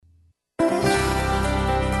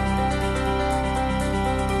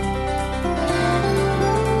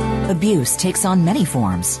Abuse takes on many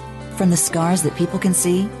forms, from the scars that people can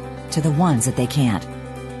see to the ones that they can't.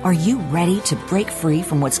 Are you ready to break free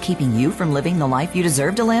from what's keeping you from living the life you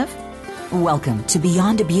deserve to live? Welcome to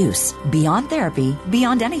Beyond Abuse, Beyond Therapy,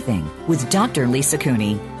 Beyond Anything with Dr. Lisa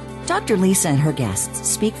Cooney. Dr. Lisa and her guests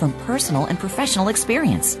speak from personal and professional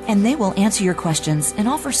experience, and they will answer your questions and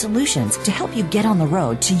offer solutions to help you get on the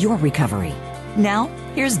road to your recovery. Now,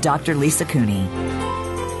 here's Dr. Lisa Cooney.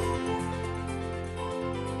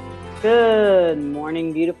 Good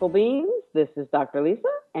morning, beautiful beings. This is Dr. Lisa,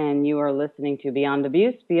 and you are listening to Beyond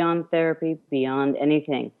Abuse, Beyond Therapy, Beyond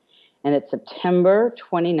Anything. And it's September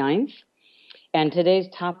 29th, and today's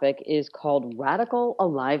topic is called Radical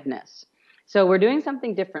Aliveness. So we're doing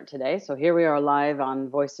something different today. So here we are live on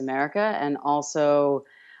Voice America, and also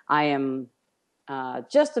I am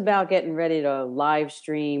just about getting ready to live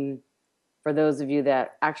stream for those of you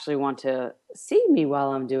that actually want to see me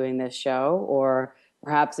while I'm doing this show, or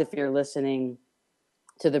perhaps if you're listening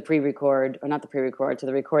to the pre-record, or not the pre-record, to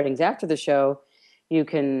the recordings after the show, you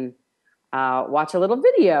can watch a little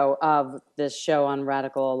video of this show on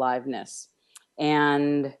Radical Aliveness.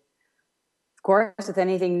 And of course, with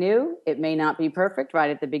anything new, it may not be perfect right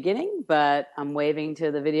at the beginning, but I'm waving to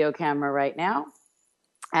the video camera right now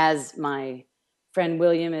as my friend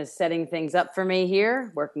William is setting things up for me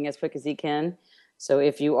here, working as quick as he can. So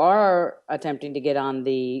if you are attempting to get on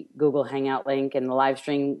the Google Hangout link and the live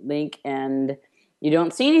stream link and you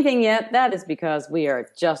don't see anything yet, that is because we are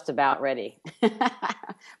just about ready.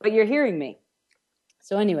 But you're hearing me.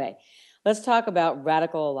 So anyway, let's talk about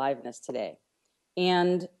radical aliveness today.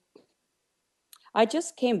 And I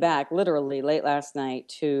just came back literally late last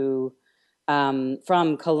night from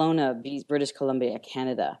Kelowna, British Columbia,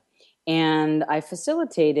 Canada. And I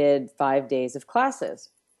facilitated 5 days of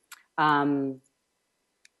classes.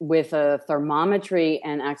 With a thermometry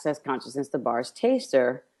and access consciousness, the bars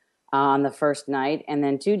taster on the first night, and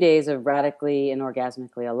then 2 days of Radically and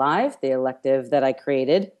Orgasmically Alive, the elective that I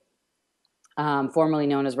created, formerly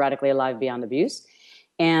known as Radically Alive Beyond Abuse,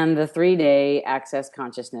 and the 3-day access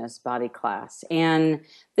consciousness body class. And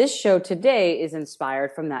this show today is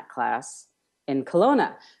inspired from that class in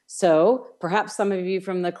Kelowna. So perhaps some of you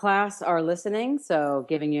from the class are listening, so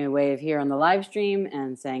giving you a wave here on the live stream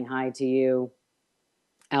and saying hi to you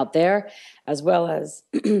out there, as well as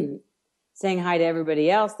saying hi to everybody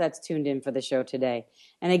else that's tuned in for the show today.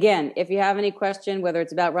 And again, if you have any question, whether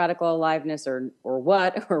it's about radical aliveness or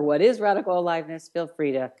what is radical aliveness, feel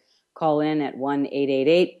free to call in at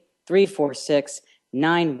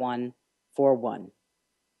 1-888-346-9141.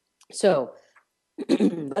 So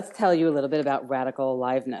let's tell you a little bit about radical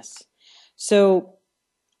aliveness. So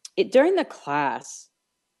during the class,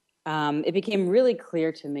 it became really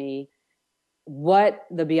clear to me what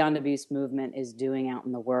the Beyond Abuse movement is doing out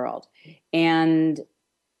in the world. And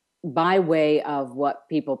by way of what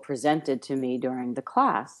people presented to me during the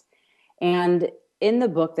class. And in the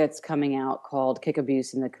book that's coming out called Kick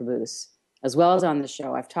Abuse in the Caboose, as well as on the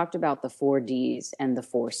show, I've talked about the 4 Ds and the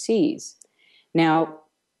 4 Cs. Now,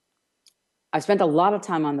 I've spent a lot of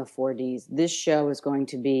time on the 4 Ds. This show is going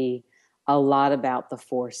to be a lot about the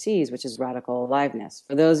 4 Cs, which is radical aliveness.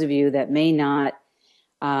 For those of you that may not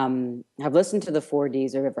have listened to the 4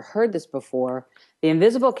 Ds or ever heard this before, the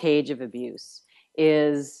invisible cage of abuse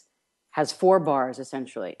has 4 bars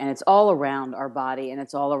essentially, and it's all around our body and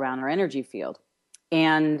it's all around our energy field,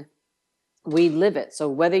 and we live it. So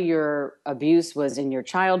whether your abuse was in your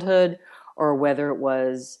childhood or whether it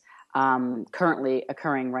was currently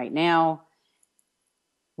occurring right now,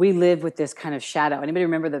 we live with this kind of shadow. Anybody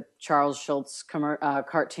remember the Charles Schulz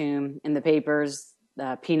cartoon in the papers,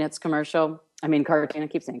 the Peanuts commercial? Cartoon, I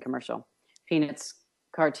keep saying commercial. Peanuts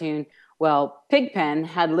cartoon. Well, Pigpen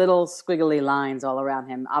had little squiggly lines all around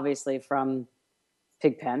him, obviously from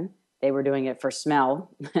Pigpen. They were doing it for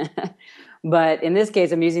smell. But in this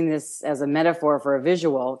case, I'm using this as a metaphor for a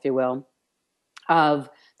visual, if you will, of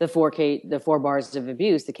the 4 bars of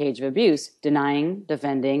abuse, the cage of abuse: denying,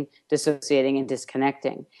 defending, dissociating, and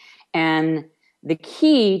disconnecting. And the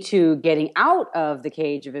key to getting out of the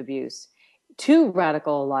cage of abuse to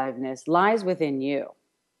radical aliveness lies within you.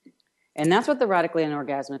 And that's what the Radically and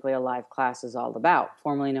Orgasmically Alive class is all about,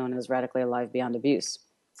 formerly known as Radically Alive Beyond Abuse.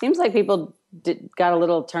 Seems like people got a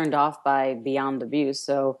little turned off by Beyond Abuse,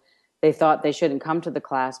 so they thought they shouldn't come to the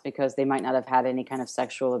class because they might not have had any kind of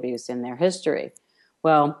sexual abuse in their history.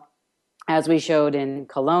 Well, as we showed in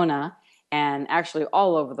Kelowna, and actually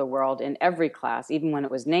all over the world in every class, even when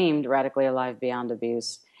it was named Radically Alive Beyond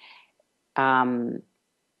Abuse,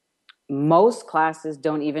 most classes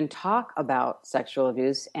don't even talk about sexual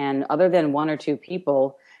abuse. And other than 1 or 2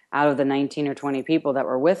 people out of the 19 or 20 people that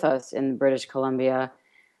were with us in British Columbia,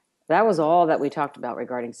 that was all that we talked about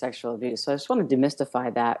regarding sexual abuse. So I just want to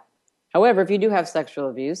demystify that. However, if you do have sexual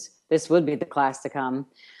abuse, this would be the class to come,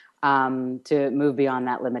 to move beyond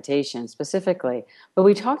that limitation specifically. But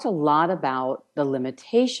we talked a lot about the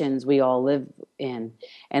limitations we all live in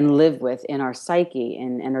and live with in our psyche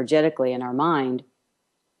and energetically in our mind.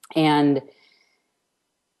 And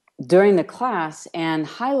during the class, and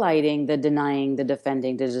highlighting the denying, the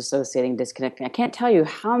defending, the dissociating, disconnecting, I can't tell you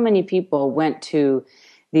how many people went to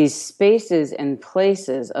these spaces and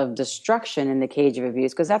places of destruction in the cage of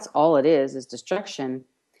abuse, because that's all it is destruction,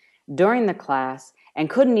 during the class, and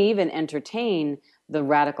couldn't even entertain the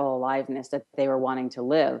radical aliveness that they were wanting to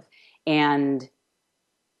live. And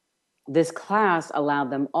this class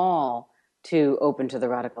allowed them all to open to the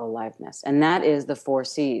radical aliveness. And that is the 4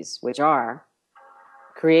 C's, which are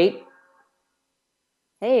create.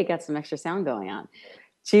 Hey, got some extra sound going on.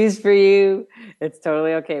 Choose for you. It's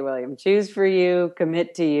totally okay, William. Choose for you,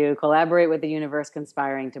 commit to you, collaborate with the universe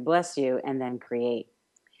conspiring to bless you, and then create.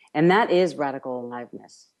 And that is radical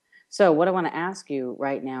aliveness. So what I want to ask you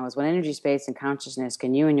right now is, what energy, space, and consciousness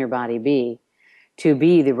can you and your body be to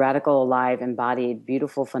be the radical, alive, embodied,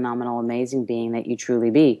 beautiful, phenomenal, amazing being that you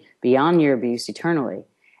truly be, beyond your abuse eternally?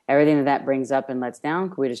 Everything that brings up and lets down,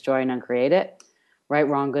 can we destroy and uncreate it? Right,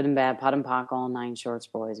 wrong, good and bad, pot and pock, all 9 shorts,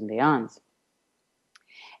 boys, and beyonds.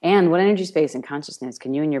 And what energy, space, and consciousness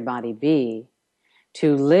can you and your body be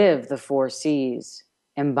to live the 4 C's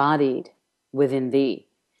embodied within thee?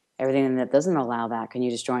 Everything that doesn't allow that, can you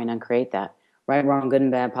destroy and uncreate that? Right, wrong, good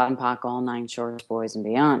and bad, pot and pock, all 9 shorts, boys, and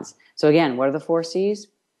beyonds. So again, what are the 4 C's?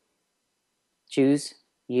 Choose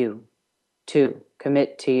you. 2,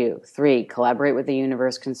 commit to you. 3, collaborate with the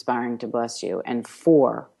universe conspiring to bless you. And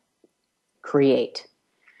 4, create.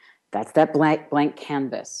 That's that blank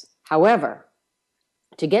canvas. However,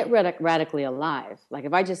 to get radically alive, like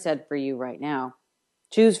if I just said for you right now,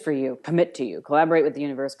 choose for you, commit to you, collaborate with the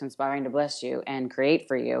universe conspiring to bless you, and create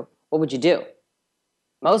for you, what would you do?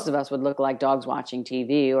 Most of us would look like dogs watching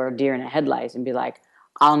TV or a deer in a headlights and be like,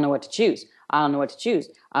 I don't know what to choose. I don't know what to choose.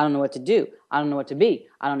 I don't know what to do. I don't know what to be.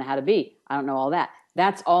 I don't know how to be. I don't know all that.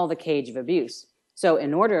 That's all the cage of abuse. So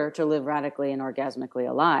in order to live radically and orgasmically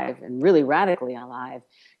alive, and really radically alive,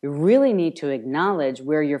 you really need to acknowledge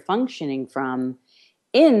where you're functioning from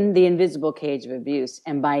in the invisible cage of abuse.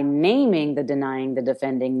 And by naming the denying, the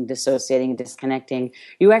defending, dissociating, disconnecting,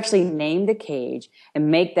 you actually name the cage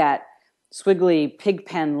and make that squiggly pig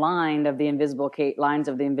pen line of the invisible lines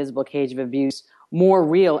of the invisible cage of abuse more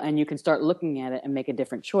real, and you can start looking at it and make a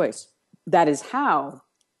different choice. That is how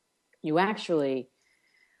you actually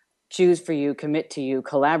choose for you, commit to you,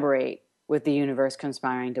 collaborate with the universe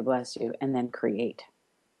conspiring to bless you, and then create.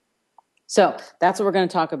 So that's what we're going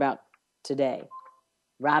to talk about today.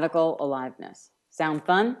 Radical aliveness. Sound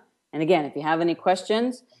fun? And again, if you have any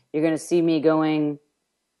questions, you're going to see me going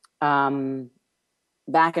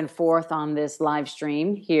back and forth on this live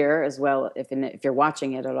stream here as well, if you're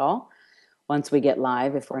watching it at all, once we get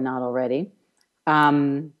live, if we're not already.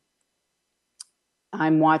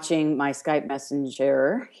 I'm watching my Skype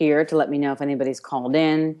messenger here to let me know if anybody's called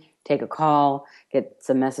in, take a call, get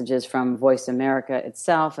some messages from Voice America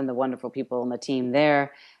itself and the wonderful people on the team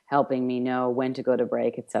there, helping me know when to go to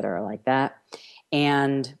break, et cetera, like that.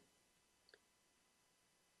 And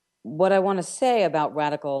what I want to say about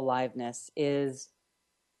radical aliveness is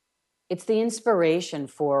it's the inspiration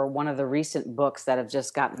for one of the recent books that have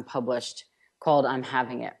just gotten published called I'm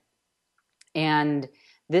Having It. And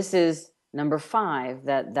this is number 5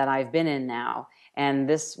 that I've been in now. And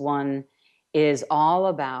this one is all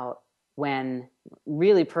about when,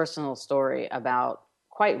 really personal story about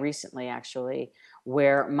quite recently actually,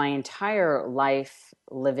 where my entire life,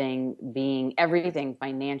 living, being, everything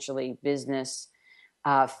financially, business,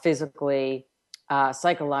 physically,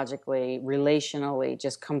 psychologically, relationally,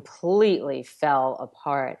 just completely fell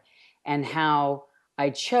apart. And how I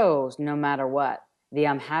chose, no matter what, the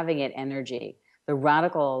I'm having it energy, the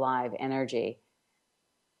radical alive energy,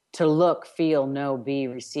 to look, feel, know, be,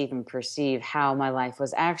 receive, and perceive how my life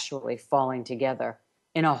was actually falling together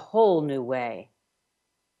in a whole new way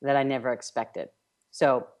that I never expected.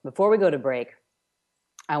 So before we go to break,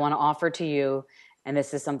 I want to offer to you, and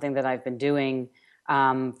this is something that I've been doing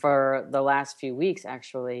for the last few weeks,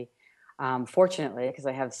 actually, fortunately, because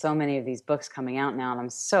I have so many of these books coming out now, and I'm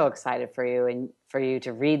so excited for you and for you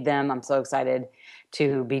to read them. I'm so excited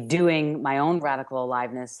to be doing my own radical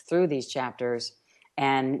aliveness through these chapters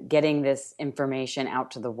and getting this information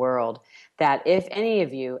out to the world, that if any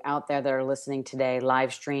of you out there that are listening today,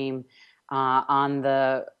 live stream, on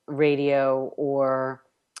the radio or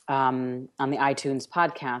on the iTunes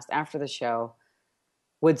podcast after the show,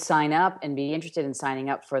 would sign up and be interested in signing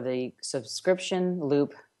up for the subscription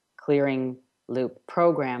loop clearing loop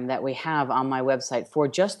program that we have on my website for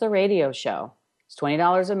just the radio show, it's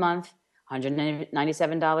 $20 a month,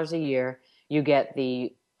 $197 a year. You get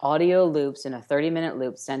the audio loops in a 30-minute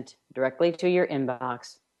loop sent directly to your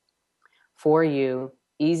inbox for you,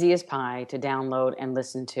 easy as pie to download and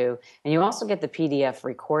listen to. And you also get the PDF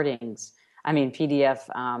recordings.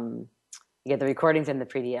 You get the recordings and the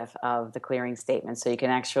PDF of the clearing statement, so you can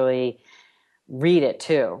actually read it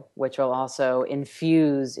too, which will also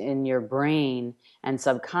infuse in your brain and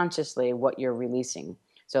subconsciously what you're releasing.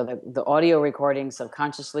 So the audio recordings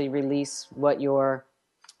subconsciously release what you're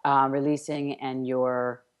releasing, and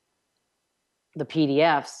the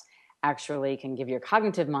PDFs actually can give your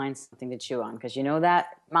cognitive mind something to chew on, because that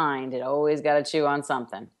mind, it always got to chew on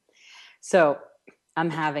something. So I'm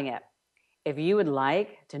having it. If you would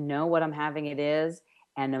like to know what I'm having it is,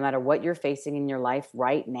 and no matter what you're facing in your life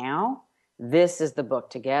right now, this is the book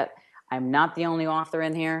to get. I'm not the only author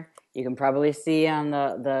in here. You can probably see on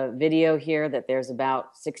the video here that there's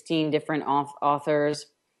about 16 different authors,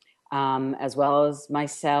 as well as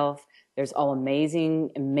myself. There's all amazing,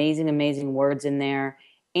 amazing, amazing words in there,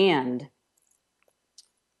 and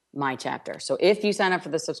my chapter. So if you sign up for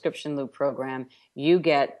the subscription loop program, you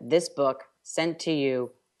get this book sent to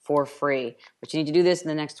you for free. But you need to do this in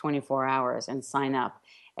the next 24 hours and sign up,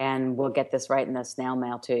 and we'll get this right in the snail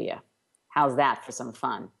mail to you. How's that for some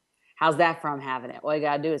fun? How's that for I'm having it? All you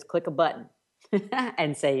got to do is click a button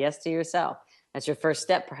and say yes to yourself. That's your first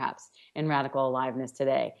step, perhaps, in radical aliveness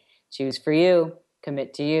today. Choose for you,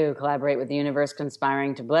 commit to you, collaborate with the universe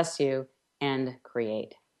conspiring to bless you, and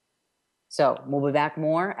create. So we'll be back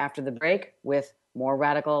more after the break with more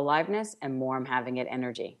radical aliveness and more I'm having it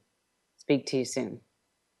energy. Speak to you soon.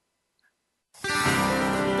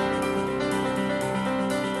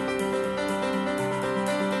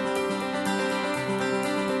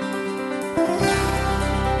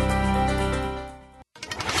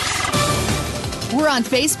 We're on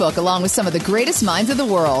Facebook along with some of the greatest minds of the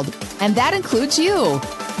world, and that includes you.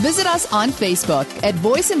 Visit us on Facebook at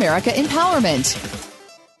Voice America Empowerment.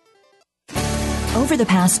 Over the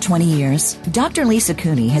past 20 years, Dr. Lisa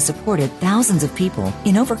Cooney has supported thousands of people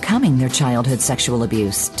in overcoming their childhood sexual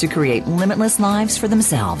abuse to create limitless lives for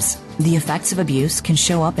themselves. The effects of abuse can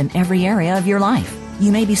show up in every area of your life.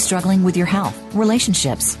 You may be struggling with your health,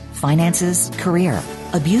 relationships, finances, career.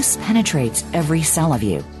 Abuse penetrates every cell of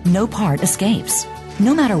you. No part escapes.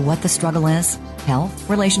 No matter what the struggle is, health,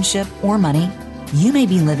 relationship, or money, you may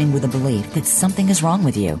be living with a belief that something is wrong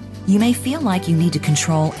with you. You may feel like you need to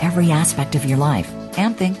control every aspect of your life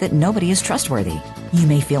and think that nobody is trustworthy. You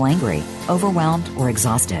may feel angry, overwhelmed, or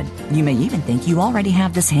exhausted. You may even think you already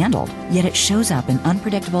have this handled, yet it shows up in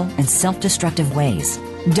unpredictable and self-destructive ways.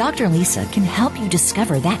 Dr. Lisa can help you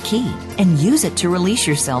discover that key and use it to release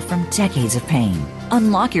yourself from decades of pain.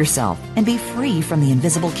 Unlock yourself and be free from the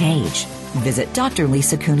invisible cage. Visit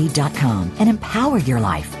drlisacooney.com and empower your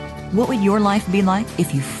life. What would your life be like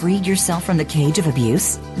if you freed yourself from the cage of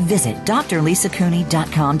abuse? Visit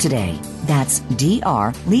drlisacooney.com today. That's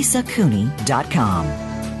drlisacooney.com.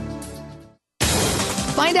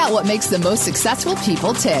 Find out what makes the most successful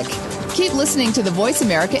people tick. Keep listening to the Voice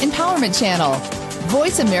America Empowerment Channel.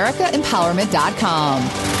 VoiceAmericaEmpowerment.com.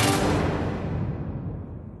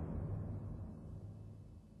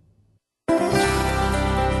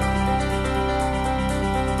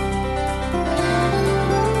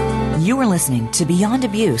 You are listening to Beyond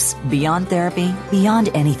Abuse, Beyond Therapy, Beyond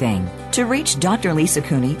Anything. To reach Dr. Lisa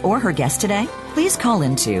Cooney or her guest today, please call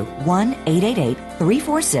into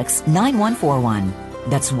 1-888-346-9141.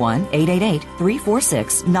 That's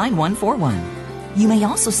 1-888-346-9141. You may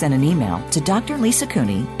also send an email to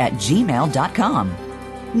drlisacooney@gmail.com.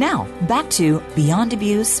 Now, back to Beyond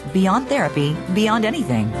Abuse, Beyond Therapy, Beyond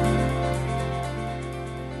Anything.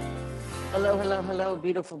 Hello, hello, hello,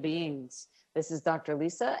 beautiful beings. This is Dr.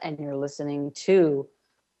 Lisa, and you're listening to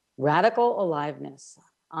Radical Aliveness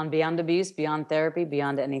on Beyond Abuse, Beyond Therapy,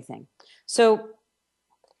 Beyond Anything. So,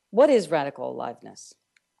 what is radical aliveness?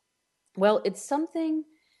 Well, it's something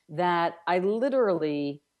that I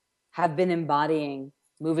literally have been embodying,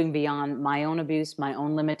 moving beyond my own abuse, my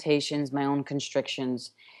own limitations, my own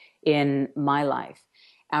constrictions in my life.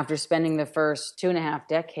 After spending the first 2.5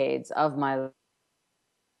 decades of my life,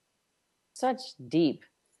 such deep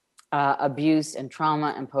abuse and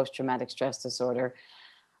trauma and post-traumatic stress disorder,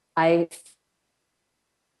 I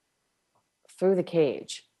threw the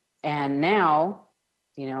cage. And now,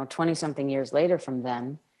 20-something years later from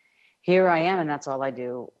then, here I am, and that's all I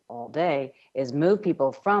do all day, is move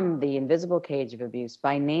people from the invisible cage of abuse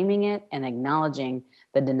by naming it and acknowledging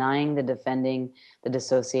the denying, the defending, the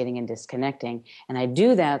dissociating, and disconnecting. And I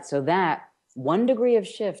do that so that 1 degree of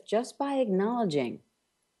shift, just by acknowledging,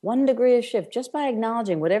 1 degree of shift, just by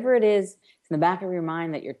acknowledging whatever it is in the back of your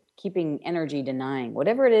mind that you're keeping energy denying,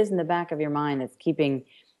 whatever it is in the back of your mind that's keeping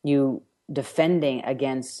you defending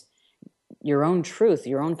against your own truth,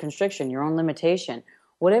 your own constriction, your own limitation,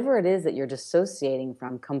 whatever it is that you're dissociating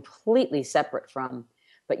from, completely separate from,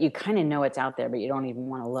 but you kind of know it's out there, but you don't even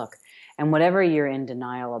want to look. And whatever you're in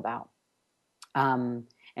denial about,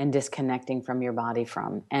 and disconnecting from your body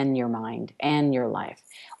from, and your mind, and your life.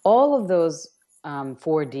 All of those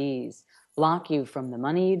 4 Ds block you from the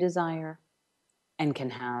money you desire and can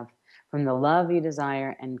have, from the love you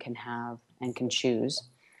desire and can have and can choose,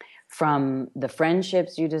 from the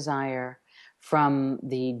friendships you desire, from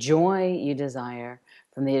the joy you desire,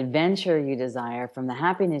 from the adventure you desire, from the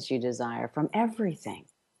happiness you desire, from everything.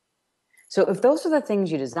 So if those are the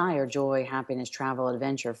things you desire, joy, happiness, travel,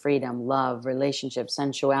 adventure, freedom, love, relationships,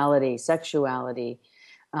 sensuality, sexuality,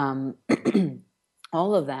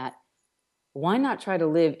 all of that, why not try to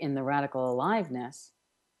live in the radical aliveness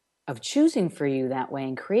of choosing for you that way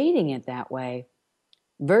and creating it that way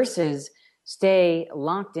versus stay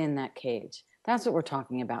locked in that cage? That's what we're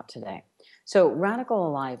talking about today. So radical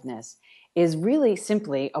aliveness is really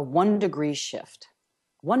simply a 1 degree shift.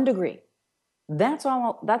 1 degree. That's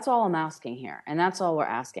all I'm asking here. And that's all we're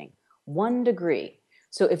asking. 1 degree.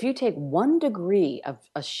 So if you take 1 degree of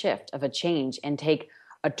a shift, of a change, and take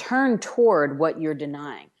a turn toward what you're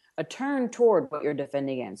denying, a turn toward what you're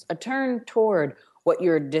defending against, a turn toward what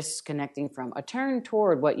you're disconnecting from, a turn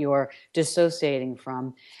toward what you're dissociating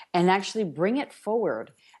from, and actually bring it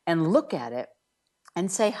forward and look at it and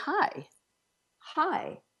say, hi,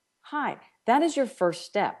 hi, hi. That is your first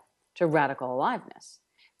step to radical aliveness,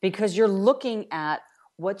 because you're looking at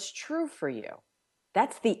what's true for you.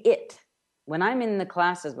 That's the it. When I'm in the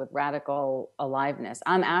classes with radical aliveness,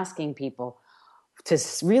 I'm asking people to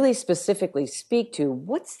really specifically speak to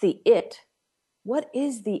what's the it. What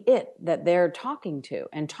is the it that they're talking to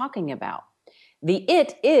and talking about? The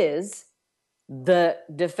it is the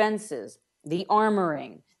defenses, the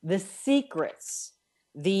armoring, the secrets,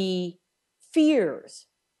 the fears.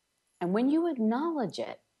 And when you acknowledge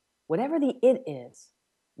it, whatever the it is,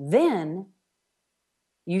 then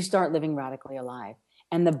you start living radically alive.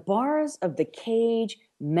 And the bars of the cage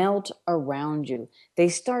melt around you. They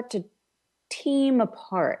start to team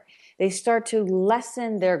apart. They start to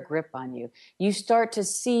lessen their grip on you. You start to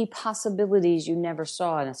see possibilities you never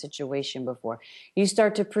saw in a situation before. You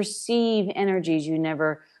start to perceive energies you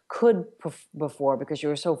never could before because you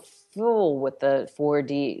were so full with the 4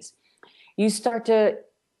 Ds. You start to,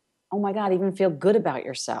 oh my God, even feel good about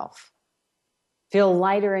yourself. Feel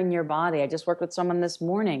lighter in your body. I just worked with someone this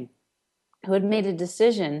morning who had made a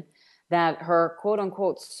decision that her quote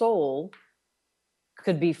unquote soul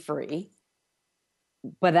could be free,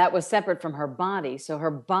 but that was separate from her body. So her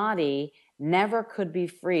body never could be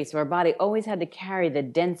free. So her body always had to carry the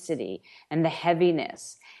density and the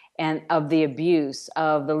heaviness and of the abuse,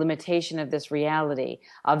 of the limitation of this reality,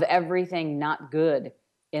 of everything not good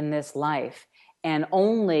in this life. And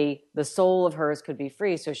only the soul of hers could be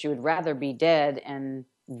free. So she would rather be dead and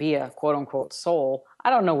be a quote unquote soul. I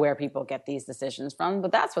don't know where people get these decisions from,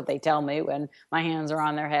 but that's what they tell me when my hands are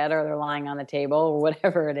on their head or they're lying on the table or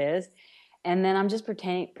whatever it is. And then I'm just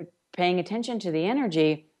paying attention to the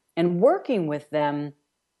energy and working with them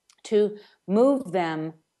to move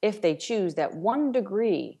them, if they choose, that 1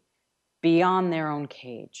 degree beyond their own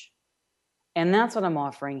cage. And that's what I'm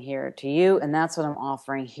offering here to you. And that's what I'm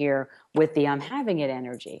offering here with the I'm having it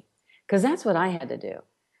energy. Because that's what I had to do.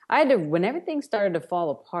 I had to, when everything started to fall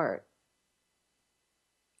apart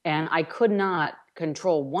and I could not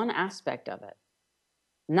control one aspect of it,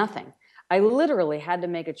 nothing. I literally had to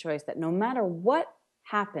make a choice that no matter what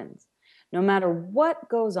happens, no matter what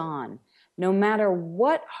goes on, no matter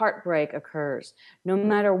what heartbreak occurs, no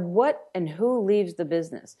matter what and who leaves the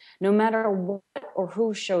business, no matter what or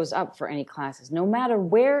who shows up for any classes, no matter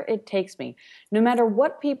where it takes me, no matter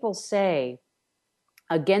what people say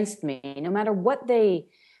against me, no matter what they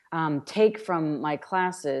take from my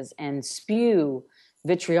classes and spew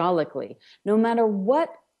vitriolically, no matter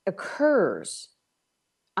what occurs,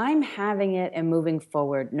 I'm having it and moving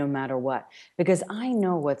forward no matter what, because I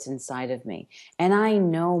know what's inside of me and I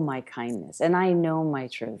know my kindness and I know my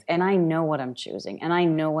truth and I know what I'm choosing and I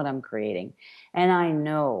know what I'm creating and I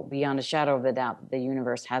know beyond a shadow of a doubt that the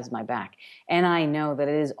universe has my back and I know that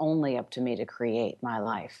it is only up to me to create my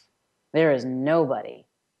life. There is nobody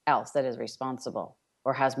else that is responsible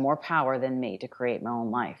or has more power than me to create my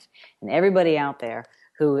own life. And everybody out there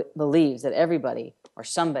who believes that everybody or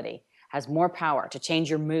somebody has more power to change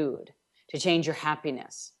your mood, to change your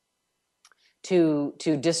happiness, to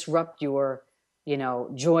disrupt your,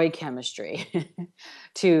 joy chemistry,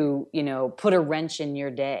 to, put a wrench in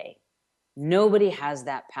your day. Nobody has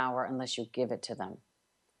that power unless you give it to them.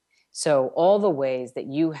 So all the ways that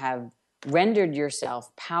you have rendered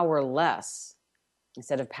yourself powerless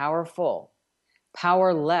instead of powerful,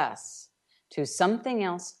 powerless to something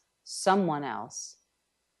else, someone else,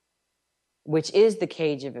 which is the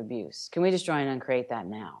cage of abuse. Can we destroy and uncreate that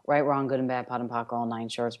now? Right, wrong, good and bad, pot and pock, all nine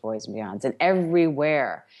shorts, boys and beyonds. And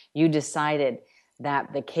everywhere you decided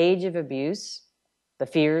that the cage of abuse, the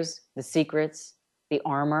fears, the secrets, the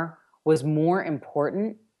armor was more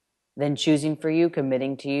important than choosing for you,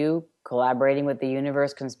 committing to you, collaborating with the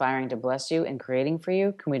universe, conspiring to bless you, and creating for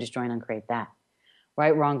you, can we destroy and uncreate that?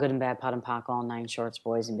 Right, wrong, good and bad, pot and pock, all nine shorts,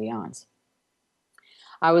 boys and beyonds.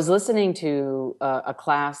 I was listening to a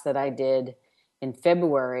class that I did in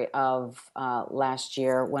February of last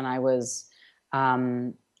year when I was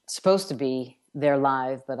supposed to be there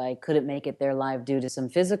live, but I couldn't make it there live due to some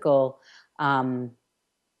physical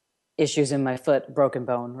issues in my foot, broken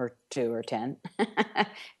bone or 2 or 10,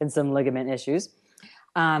 and some ligament issues.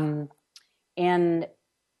 And I'm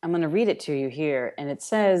going to read it to you here. And it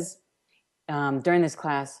says, during this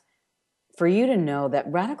class, for you to know that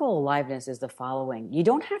radical aliveness is the following. You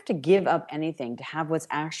don't have to give up anything to have what's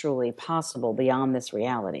actually possible beyond this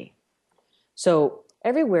reality. So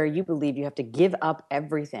everywhere you believe you have to give up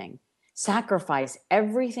everything, sacrifice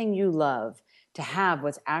everything you love to have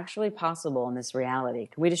what's actually possible in this reality,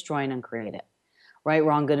 can we destroy and uncreate it? Right,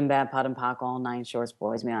 wrong, good and bad, pot and pock, all nine shorts,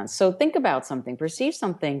 boys and beyond. So think about something, perceive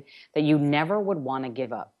something that you never would want to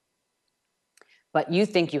give up, but you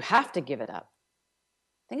think you have to give it up.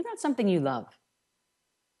 Think about something you love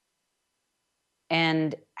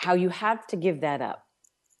and how you have to give that up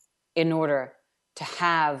in order to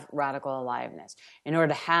have radical aliveness, in order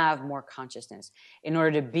to have more consciousness, in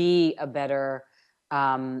order to be a better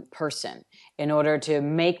person, in order to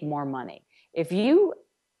make more money. If you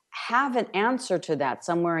have an answer to that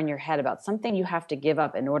somewhere in your head about something you have to give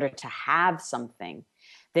up in order to have something,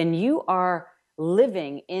 then you are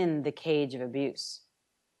living in the cage of abuse,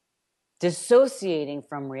 dissociating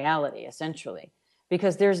from reality, essentially,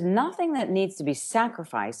 because there's nothing that needs to be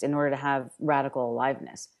sacrificed in order to have radical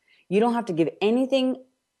aliveness. You don't have to give anything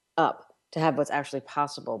up to have what's actually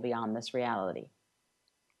possible beyond this reality.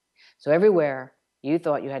 So everywhere you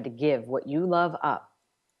thought you had to give what you love up,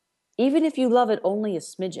 even if you love it only a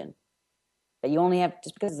smidgen, that you only have,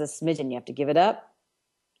 just because it's a smidgen, you have to give it up.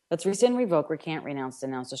 Let's rescind, revoke, recant, renounce,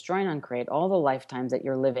 denounce, destroy, and uncreate all the lifetimes that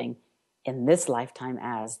you're living in this lifetime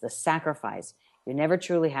as the sacrifice you never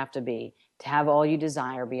truly have to be to have all you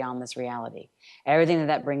desire beyond this reality. Everything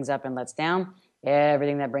that brings up and lets down,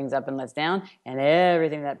 everything that brings up and lets down, and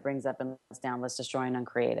everything that brings up and lets down, let's destroy and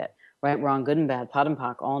uncreate it. Right, wrong, good and bad, pot and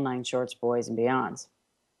pock, all nine shorts, boys and beyonds.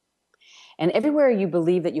 And everywhere you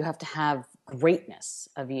believe that you have to have greatness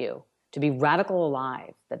of you, to be radical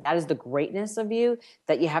alive, that is the greatness of you,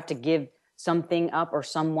 that you have to give something up or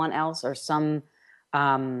someone else or some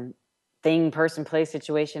thing, person, place,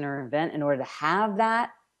 situation, or event in order to have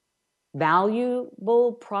that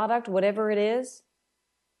valuable product, whatever it is.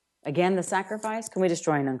 Again, the sacrifice, can we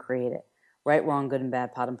destroy and uncreate it? Right, wrong, good and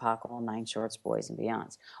bad, pot and pock, all nine shorts, boys and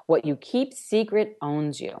beyonds. What you keep secret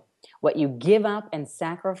owns you. What you give up and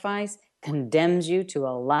sacrifice condemns you to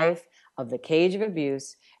a life of the cage of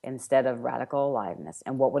abuse instead of radical aliveness.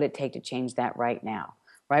 And what would it take to change that right now?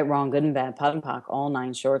 Right, wrong, good and bad, pot and pock, all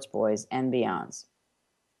nine shorts, boys and beyonds.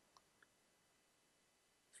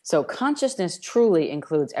 So consciousness truly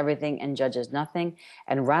includes everything and judges nothing,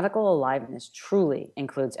 and radical aliveness truly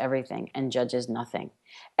includes everything and judges nothing.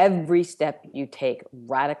 Every step you take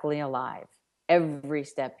radically alive, every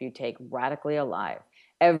step you take radically alive,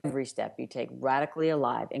 every step you take radically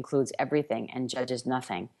alive includes everything and judges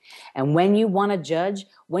nothing. And when you want to judge,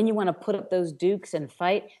 when you want to put up those dukes and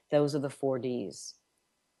fight, those are the 4 Ds.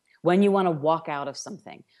 When you want to walk out of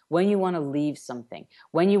something, when you want to leave something,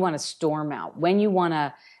 when you want to storm out, when you want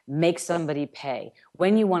to make somebody pay,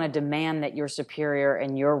 when you want to demand that you're superior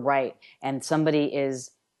and you're right and somebody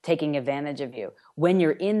is taking advantage of you. When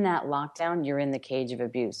you're in that lockdown, you're in the cage of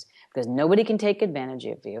abuse because nobody can take advantage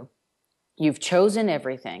of you. You've chosen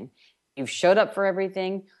everything. You've showed up for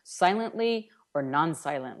everything silently or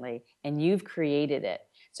non-silently, and you've created it.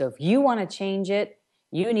 So if you want to change it,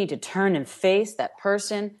 you need to turn and face that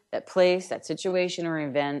person, that place, that situation or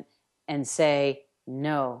event and say,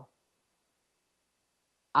 no,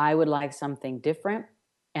 I would like something different.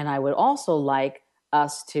 And I would also like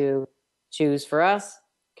us to choose for us,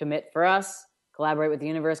 commit for us, collaborate with the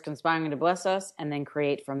universe conspiring to bless us, and then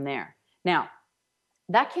create from there. Now,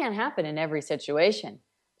 that can't happen in every situation.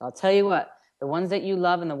 I'll tell you what, the ones that you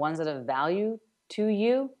love and the ones that have value to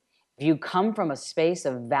you, if you come from a space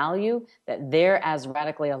of value that they're as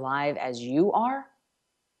radically alive as you are,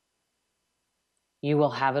 you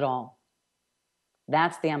will have it all.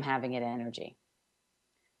 That's the I'm having it energy.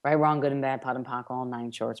 Right, wrong, good and bad, pot and pock, all 9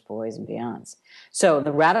 shorts, boys and beyonds. So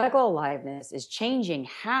the radical aliveness is changing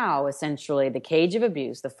how essentially the cage of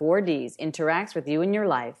abuse, the 4Ds, interacts with you in your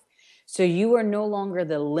life. So you are no longer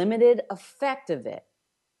the limited effect of it.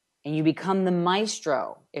 And you become the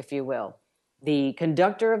maestro, if you will, the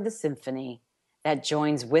conductor of the symphony that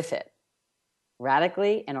joins with it,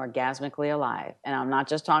 radically and orgasmically alive. And I'm not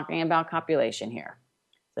just talking about copulation here.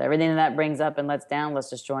 So everything that brings up and lets down, let's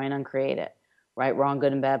destroy and uncreate it. Right, wrong,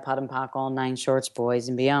 good and bad, pot and pock, all 9 shorts, boys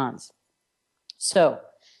and beyonds. So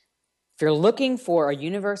if you're looking for a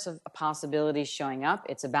universe of possibilities showing up,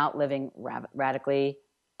 it's about living radically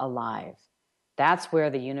alive. That's where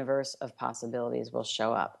the universe of possibilities will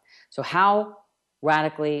show up. So how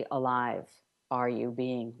radically alive are you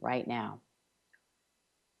being right now?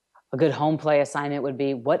 A good home play assignment would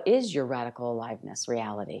be, what is your radical aliveness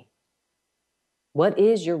reality? What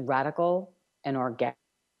is your radical and organic?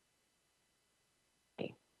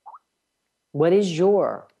 What is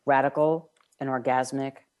your radical and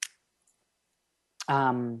orgasmic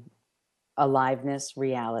aliveness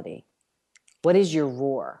reality? What is your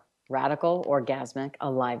roar? Radical, orgasmic,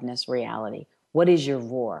 aliveness reality. What is your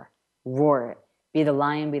roar? Roar it. Be the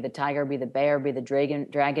lion, be the tiger, be the bear, be the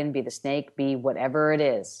dragon, be the snake, be whatever it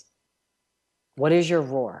is. What is your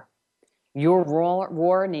roar? Your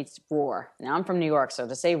roar needs to roar. Now, I'm from New York, so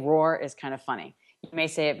to say roar is kind of funny. You may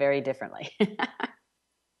say it very differently.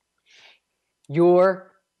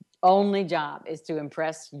 Your only job is to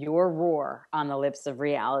impress your roar on the lips of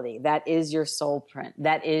reality. That is your soul print.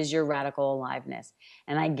 That is your radical aliveness.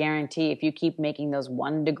 And I guarantee if you keep making those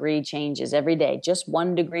 1 degree changes every day, just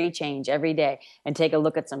 1 degree change every day, and take a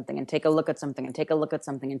look at something, and take a look at something, and take a look at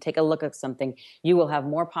something, and take a look at something, you will have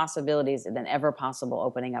more possibilities than ever possible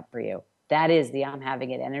opening up for you. That is the I'm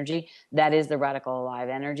having it energy. That is the radical alive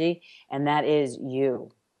energy. And that is you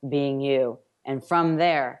being you. And from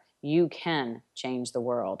there, you can change the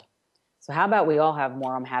world. So how about we all have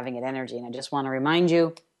more I'm having it energy? And I just want to remind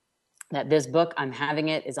you that this book, I'm Having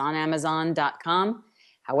It, is on Amazon.com.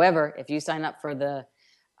 However, if you sign up for the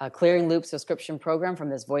Clearing Loop subscription program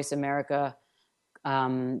from this Voice America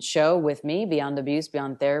show with me, Beyond Abuse,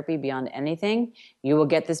 Beyond Therapy, Beyond Anything, you will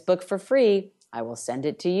get this book for free. I will send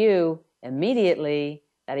it to you immediately.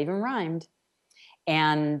 That even rhymed.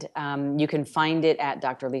 And you can find it at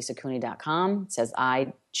drlisacooney.com. It says,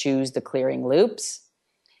 I choose the Clearing Loops.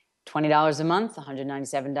 $20 a month,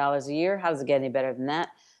 $197 a year. How does it get any better than that?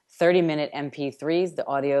 30-minute MP3s, the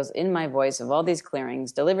audios in my voice of all these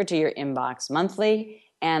clearings delivered to your inbox monthly,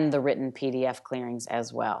 and the written PDF clearings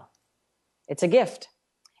as well. It's a gift.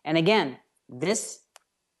 And again, this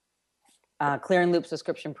Clearing Loop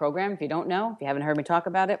subscription program, if you don't know, if you haven't heard me talk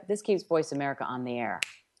about it, this keeps Voice America on the air.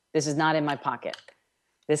 This is not in my pocket.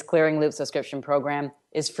 This Clearing Loop subscription program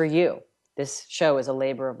is for you. This show is a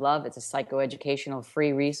labor of love. It's a psychoeducational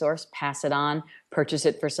free resource. Pass it on, purchase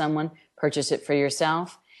it for someone, purchase it for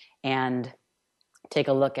yourself, and take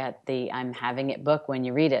a look at the I'm Having It book when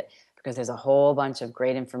you read it, because there's a whole bunch of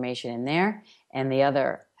great information in there. And the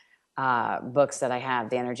other books that I have,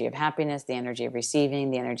 The Energy of Happiness, The Energy of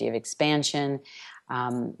Receiving, The Energy of Expansion,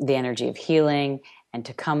 The Energy of Healing, and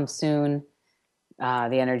to come soon,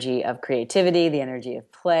 The Energy of Creativity, The Energy of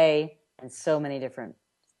Play, and so many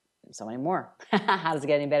more. How does it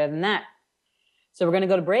get any better than that? So we're going to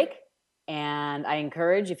go to break, and I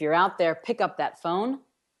encourage, if you're out there, pick up that phone,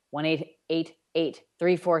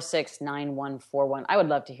 1-888-346-9141. I would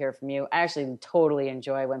love to hear from you. I actually totally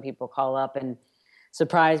enjoy when people call up and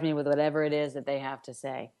surprise me with whatever it is that they have to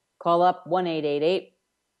say. Call up 1-888.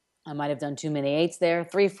 I might have done too many eights there.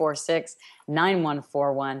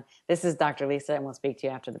 346-9141. This is Dr. Lisa, and we'll speak to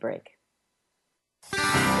you after the break.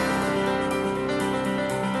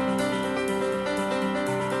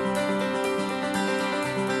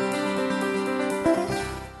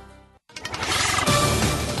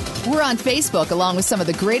 We're on Facebook along with some of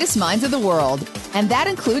the greatest minds of the world, and that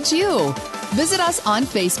includes you. Visit us on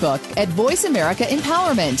Facebook at Voice America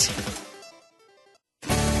Empowerment.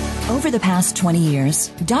 Over the past 20 years,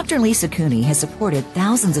 Dr. Lisa Cooney has supported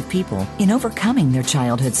thousands of people in overcoming their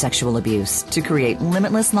childhood sexual abuse to create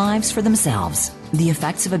limitless lives for themselves. The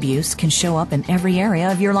effects of abuse can show up in every area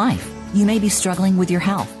of your life. You may be struggling with your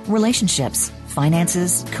health, relationships,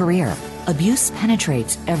 finances, career. Abuse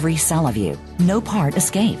penetrates every cell of you. No part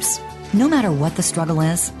escapes. No matter what the struggle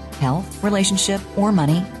is, health, relationship, or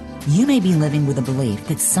money, you may be living with a belief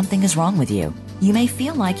that something is wrong with you. You may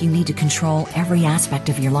feel like you need to control every aspect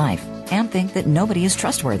of your life and think that nobody is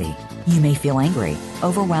trustworthy. You may feel angry,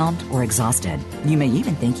 overwhelmed, or exhausted. You may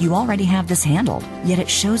even think you already have this handled, yet it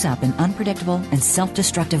shows up in unpredictable and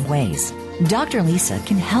self-destructive ways. Dr. Lisa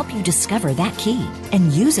can help you discover that key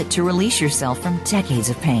and use it to release yourself from decades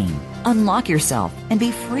of pain. Unlock yourself and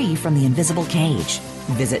be free from the invisible cage.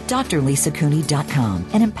 Visit drlisacooney.com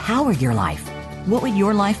and empower your life. What would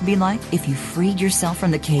your life be like if you freed yourself from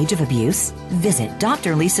the cage of abuse? Visit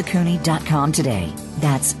drlisacooney.com today.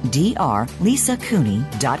 That's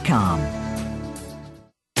drlisacooney.com.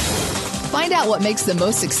 Find out what makes the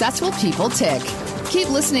most successful people tick. Keep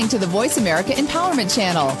listening to the Voice America Empowerment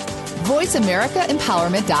Channel.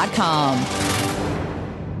 VoiceAmericaEmpowerment.com.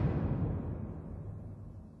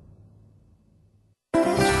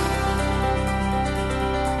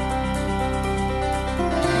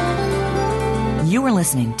 You are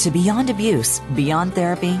listening to Beyond Abuse, Beyond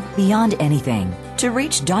Therapy, Beyond Anything. To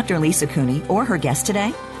reach Dr. Lisa Cooney or her guest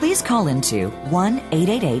today, please call into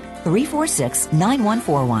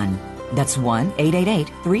 1-888-346-9141. That's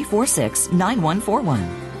 1-888-346-9141.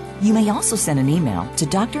 You may also send an email to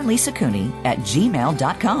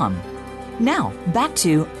drlisacooney@gmail.com. Now, back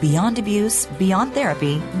to Beyond Abuse, Beyond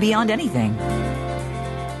Therapy, Beyond Anything.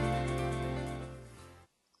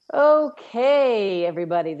 Okay,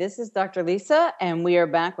 everybody, this is Dr. Lisa, and we are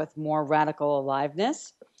back with more Radical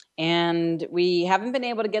Aliveness. And we haven't been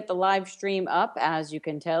able to get the live stream up, as you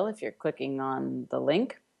can tell if you're clicking on the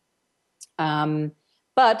link.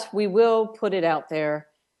 But we will put it out there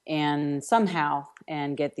and somehow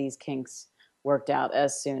and get these kinks worked out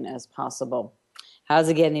as soon as possible. How's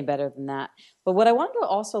it get any better than that? But what I wanted to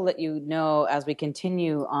also let you know as we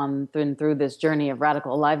continue on through this journey of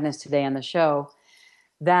Radical Aliveness today on the show,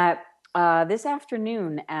 that this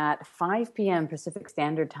afternoon at 5 p.m. Pacific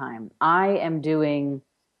Standard Time, I am doing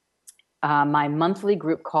my monthly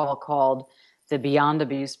group call called the Beyond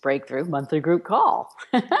Abuse Breakthrough Monthly Group Call.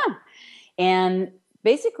 And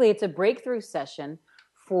basically, it's a breakthrough session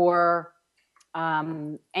for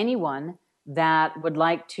anyone that would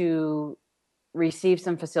like to receive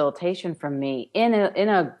some facilitation from me in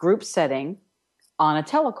a group setting on a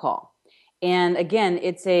telecall. And again,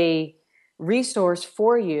 it's a resource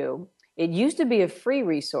for you. It used to be a free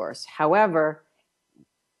resource. However,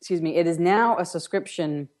 it is now a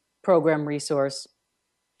subscription program resource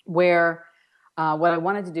where what I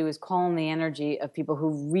wanted to do is call in the energy of people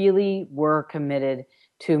who really were committed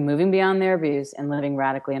to moving beyond their abuse and living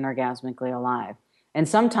radically and orgasmically alive. And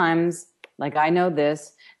sometimes, like I know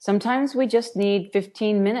this, sometimes we just need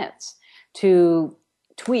 15 minutes to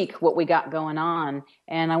tweak what we got going on,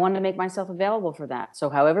 and I wanted to make myself available for that.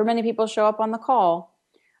 So however many people show up on the call,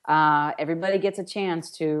 everybody gets a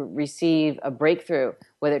chance to receive a breakthrough,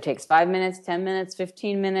 whether it takes 5 minutes, 10 minutes,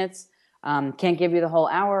 15 minutes. Can't give you the whole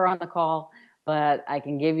hour on the call, but I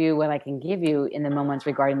can give you what I can give you in the moments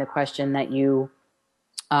regarding the question that you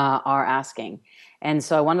are asking. And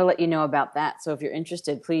so I want to let you know about that. So if you're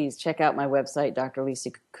interested, please check out my website,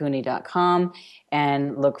 drlisacooney.com,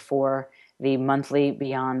 and look for the monthly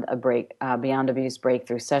Beyond Abuse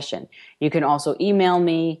Breakthrough session. You can also email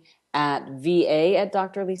me at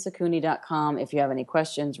va@drlisacooney.com if you have any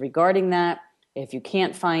questions regarding that, if you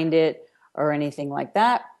can't find it or anything like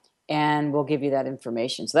that, and we'll give you that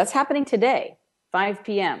information. So that's happening today, 5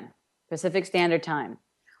 p.m. Pacific Standard Time.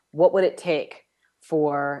 What would it take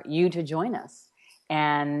for you to join us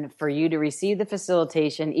and for you to receive the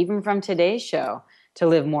facilitation, even from today's show, to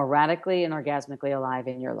live more radically and orgasmically alive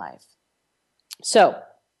in your life? So,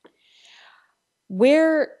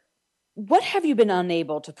 what have you been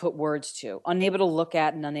unable to put words to, unable to look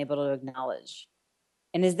at, and unable to acknowledge?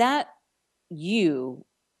 And is that you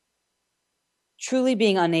truly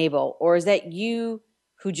being unable, or is that you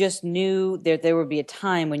who just knew that there would be a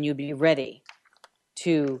time when you'd be ready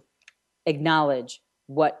to acknowledge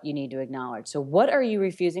what you need to acknowledge? So what are you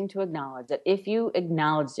refusing to acknowledge that if you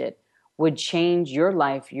acknowledged it would change your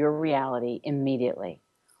life, your reality immediately?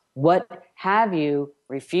 What have you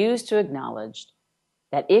refused to acknowledge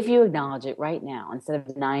that if you acknowledge it right now, instead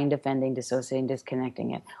of denying, defending, dissociating,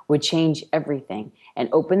 disconnecting it, would change everything and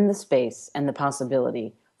open the space and the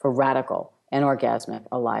possibility for radical and orgasmic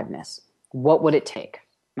aliveness? What would it take,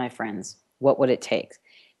 my friends? What would it take?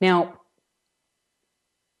 Now,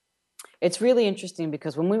 it's really interesting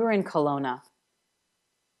because when we were in Kelowna,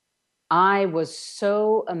 I was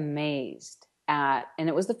so amazed at, and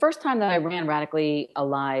it was the first time that I ran Radically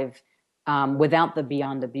Alive without the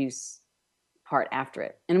Beyond Abuse part after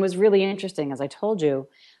it. And it was really interesting, as I told you,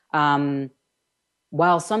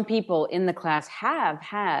 while some people in the class have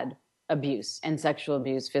had abuse and sexual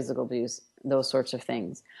abuse, physical abuse, those sorts of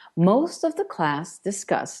things, most of the class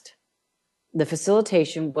discussed, the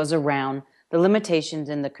facilitation was around the limitations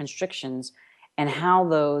and the constrictions and how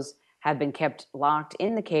those have been kept locked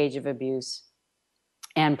in the cage of abuse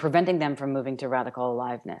and preventing them from moving to radical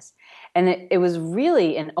aliveness. And it was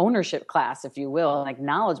really an ownership class, if you will, an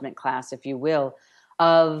acknowledgement class, if you will,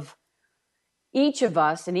 of each of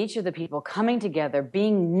us and each of the people coming together,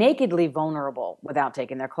 being nakedly vulnerable without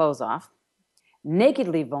taking their clothes off,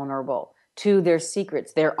 nakedly vulnerable to their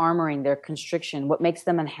secrets, their armoring, their constriction, what makes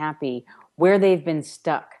them unhappy, where they've been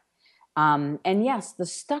stuck. And yes, the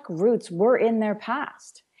stuck roots were in their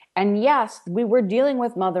past. And yes, we were dealing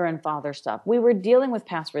with mother and father stuff. We were dealing with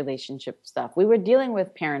past relationship stuff. We were dealing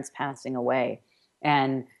with parents passing away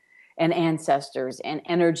and ancestors and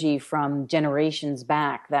energy from generations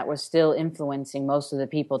back that was still influencing most of the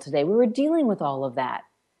people today. We were dealing with all of that.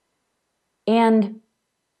 And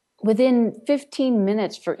within 15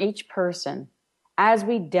 minutes for each person, as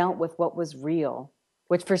we dealt with what was real,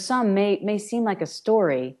 which for some may seem like a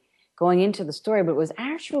story, going into the story, but it was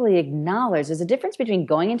actually acknowledged. There's a difference between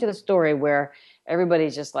going into the story where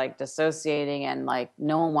everybody's just like dissociating and like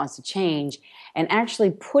no one wants to change, and actually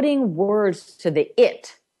putting words to the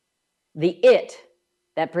it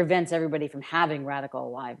that prevents everybody from having radical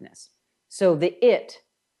aliveness. So the it,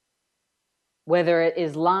 whether it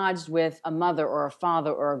is lodged with a mother or a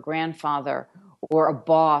father or a grandfather or a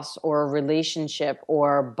boss or a relationship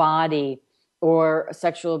or body or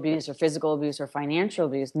sexual abuse or physical abuse or financial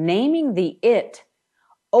abuse, naming the it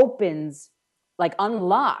opens, like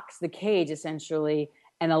unlocks the cage essentially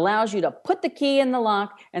and allows you to put the key in the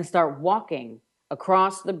lock and start walking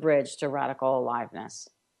across the bridge to radical aliveness.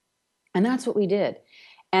 And that's what we did.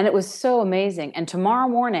 And it was so amazing. And tomorrow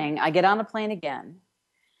morning, I get on a plane again.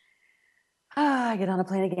 I get on a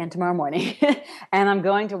plane again tomorrow morning. And I'm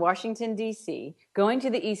going to Washington, D.C., going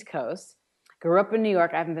to the East Coast. Grew up in New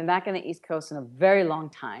York. I haven't been back on the East Coast in a very long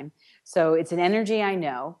time. So it's an energy I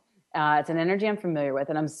know. It's an energy I'm familiar with.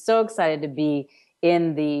 And I'm so excited to be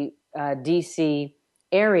in the D.C.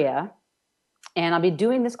 area. And I'll be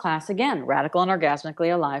doing this class again, Radical and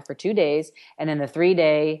Orgasmically Alive, for 2 days. And then the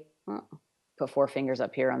 3-day, put 4 fingers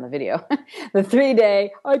up here on the video. The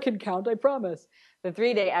 3-day, I can count, I promise. The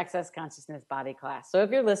 3-day Access Consciousness Body class. So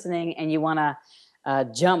if you're listening and you want to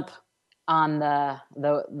jump on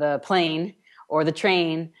the plane or the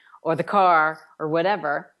train or the car or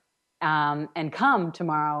whatever, and come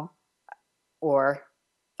tomorrow or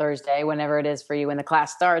Thursday, whenever it is for you, when the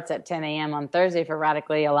class starts at 10 a.m. on Thursday for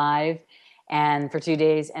Radically Alive, and for 2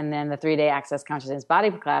 days, and then the 3-day Access Consciousness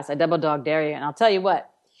Body class, I double dog dare you. And I'll tell you what,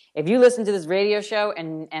 if you listen to this radio show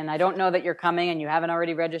and I don't know that you're coming and you haven't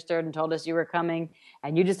already registered and told us you were coming,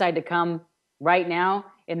 and you decide to come right now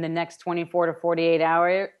in the next 24 to 48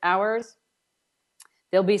 hours,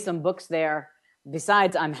 there'll be some books there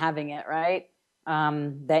besides I'm Having It, right?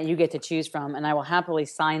 That you get to choose from. And I will happily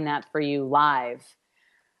sign that for you live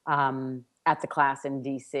at the class in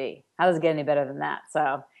DC. How does it get any better than that?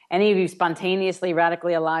 So any of you spontaneously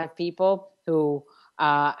radically alive people who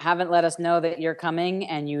haven't let us know that you're coming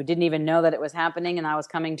and you didn't even know that it was happening and I was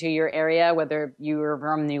coming to your area, whether you were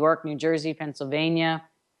from New York, New Jersey, Pennsylvania,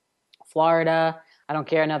 Florida, I don't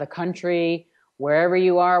care, another country, wherever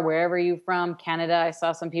you are, wherever you're from, Canada, I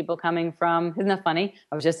saw some people coming from. Isn't that funny?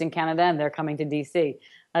 I was just in Canada and they're coming to DC.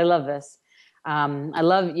 I love this. I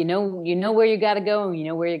love, you know where you got to go and you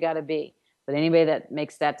know where you got to be. But anybody that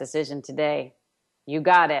makes that decision today, you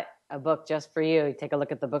got it. A book just for you. Take a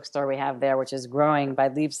look at the bookstore we have there, which is growing by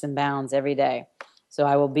leaps and bounds every day. So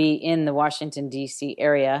I will be in the Washington, D.C.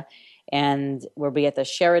 area, and we'll be at the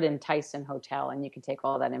Sheraton Tyson Hotel, and you can take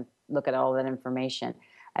all that and look at all that information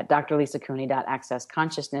at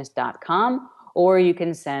drlisacooney.accessconsciousness.com, or you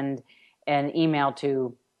can send an email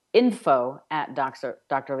to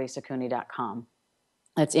info@drlisacooney.com.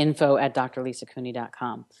 That's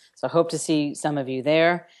info@drlisacooney.com. So I hope to see some of you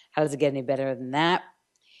there. How does it get any better than that?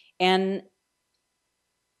 And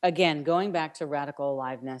again, going back to radical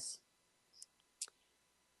aliveness,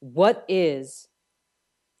 what if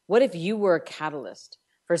you were a catalyst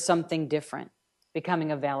for something different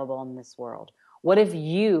becoming available in this world? What if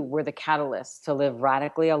you were the catalyst to live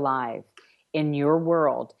radically alive in your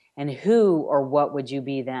world? And who or what would you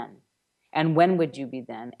be then? And when would you be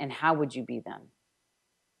then? And how would you be then?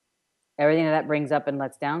 Everything that brings up and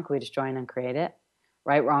lets down, can we destroy and uncreate it?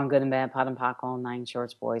 Right, wrong, good and bad, pot and pockle, 9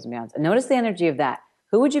 shorts, boys and beyonds. And notice the energy of that.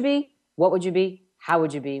 Who would you be? What would you be? How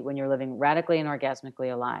would you be when you're living radically and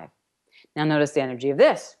orgasmically alive? Now notice the energy of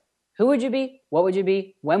this. Who would you be? What would you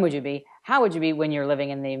be? When would you be? How would you be when you're living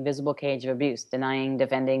in the invisible cage of abuse, denying,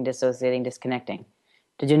 defending, dissociating, disconnecting?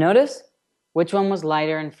 Did you notice which one was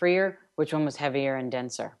lighter and freer? Which one was heavier and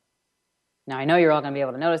denser? Now, I know you're all going to be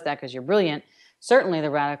able to notice that because you're brilliant. Certainly the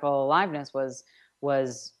radical aliveness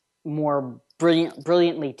was more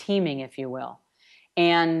brilliantly teaming, if you will.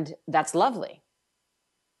 And that's lovely.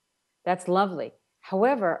 That's lovely.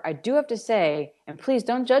 However, I do have to say, and please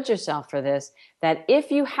don't judge yourself for this, that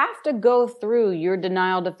if you have to go through your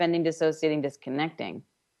denial, defending, dissociating, disconnecting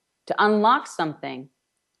to unlock something,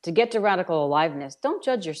 to get to radical aliveness, don't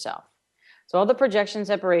judge yourself. So all the projections,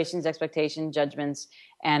 separations, expectations, judgments,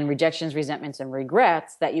 and rejections, resentments, and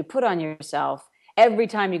regrets that you put on yourself every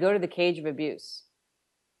time you go to the cage of abuse,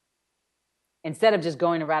 instead of just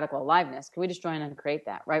going to radical aliveness, can we destroy and uncreate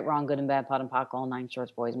that? Right, wrong, good and bad, pot and pock, all nine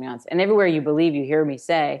shorts, boys and beyonds. And everywhere you believe, you hear me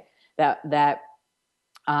say that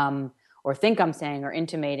or think I'm saying or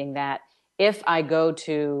intimating that if I go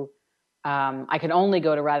to, I can only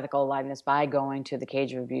go to radical aliveness by going to the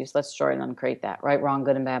cage of abuse. Let's destroy and uncreate that. Right, wrong,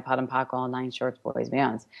 good and bad, pot and pock, all nine shorts, boys and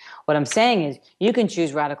beyonds. What I'm saying is you can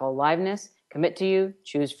choose radical aliveness, commit to you,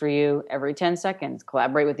 choose for you every 10 seconds,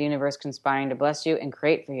 collaborate with the universe, conspiring to bless you and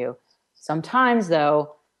create for you. Sometimes,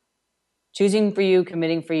 though, choosing for you,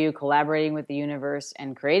 committing for you, collaborating with the universe,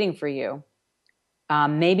 and creating for you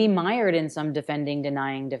may be mired in some defending,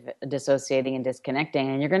 denying, dissociating, and disconnecting.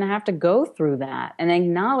 And you're going to have to go through that and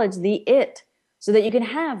acknowledge the it so that you can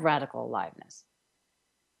have radical aliveness.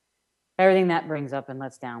 Everything that brings up and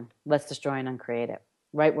lets down, let's destroy and uncreate it.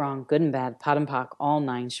 Right, wrong, good and bad, pot and pock, all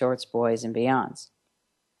nine shorts, boys and beyonds.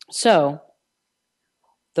 So,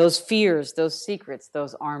 those fears, those secrets,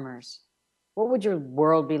 those armors, what would your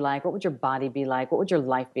world be like? What would your body be like? What would your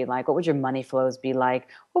life be like? What would your money flows be like?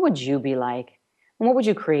 What would you be like? And what would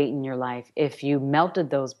you create in your life if you melted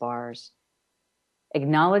those bars?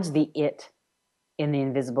 Acknowledge the it in the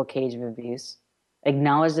invisible cage of abuse.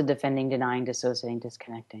 Acknowledge the defending, denying, dissociating,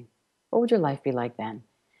 disconnecting. What would your life be like then?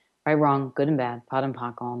 Right, wrong, good and bad, pot and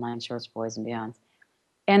pock, all nine shorts, boys and beyonds.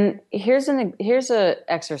 And here's an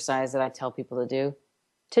exercise that I tell people to do.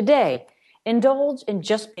 Today, indulge in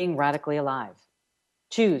just being radically alive.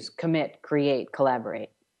 Choose, commit, create,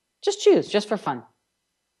 collaborate. Just choose, just for fun.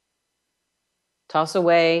 Toss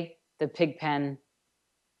away the pig pen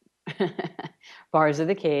bars of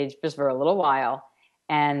the cage just for a little while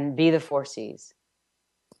and be the 4 C's.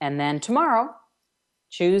 And then tomorrow,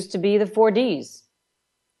 choose to be the 4 Ds.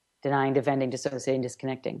 Denying, defending, dissociating,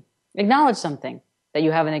 disconnecting. Acknowledge something that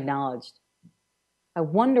you haven't acknowledged. I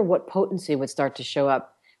wonder what potency would start to show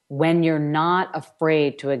up when you're not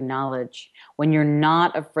afraid to acknowledge, when you're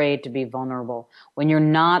not afraid to be vulnerable, when you're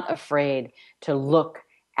not afraid to look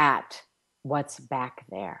at what's back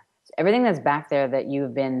there. So everything that's back there that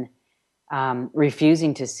you've been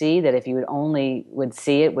refusing to see, that if you would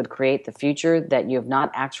see it, would create the future that you have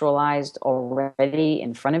not actualized already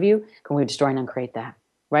in front of you, can we destroy and uncreate that?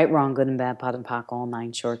 Right, wrong, good and bad, pot and pock, all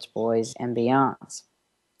nine shorts, boys and beyonds.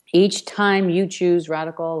 Each time you choose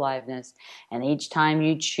radical aliveness and each time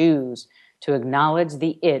you choose to acknowledge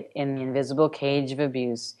the it in the invisible cage of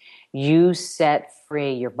abuse, you set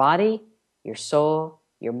free your body, your soul,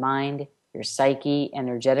 your mind, your psyche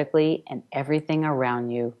energetically, and everything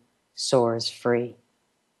around you soars free.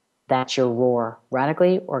 That's your roar.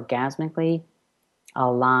 Radically, orgasmically,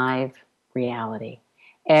 alive reality.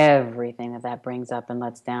 Everything that brings up and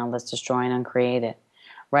lets down, let's destroy and uncreate it.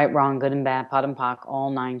 Right, wrong, good and bad, pot and pock,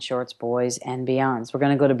 all nine shorts, boys and beyonds. We're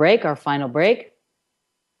going to go to break, our final break,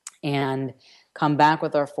 and come back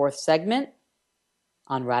with our 4th segment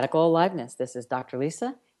on radical aliveness. This is Dr.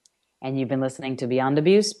 Lisa, and you've been listening to Beyond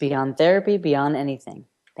Abuse, Beyond Therapy, Beyond Anything.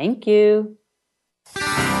 Thank you.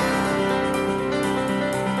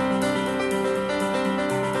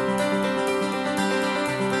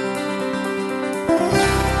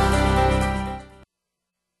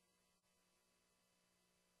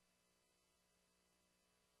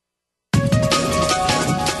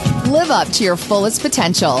 Live up to your fullest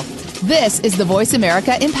potential. This is the Voice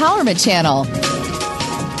America Empowerment Channel.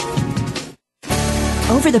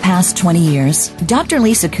 Over the past 20 years, Dr.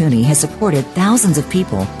 Lisa Cooney has supported thousands of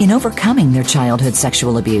people in overcoming their childhood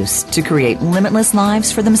sexual abuse to create limitless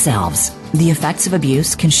lives for themselves. The effects of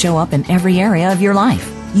abuse can show up in every area of your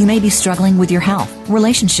life. You may be struggling with your health,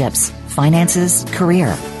 relationships, finances,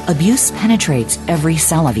 career. Abuse penetrates every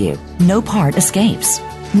cell of you. No part escapes.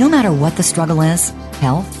 No matter what the struggle is,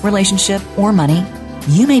 health, relationship, or money,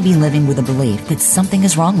 you may be living with a belief that something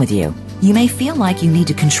is wrong with you. You may feel like you need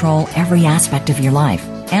to control every aspect of your life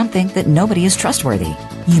and think that nobody is trustworthy.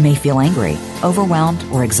 You may feel angry, overwhelmed,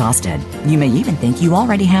 or exhausted. You may even think you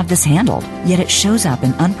already have this handled, yet it shows up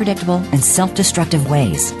in unpredictable and self-destructive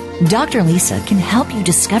ways. Dr. Lisa can help you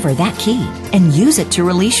discover that key and use it to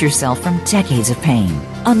release yourself from decades of pain.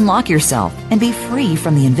 Unlock yourself and be free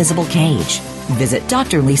from the invisible cage. Visit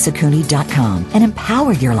drlisacooney.com and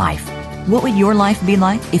empower your life. What would your life be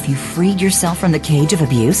like if you freed yourself from the cage of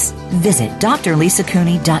abuse? Visit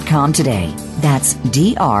drlisacooney.com today. That's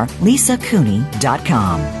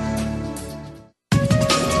drlisacooney.com.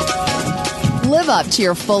 Live up to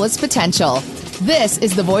your fullest potential. This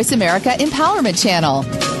is the Voice America Empowerment Channel.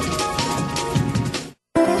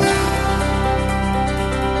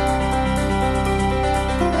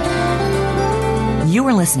 You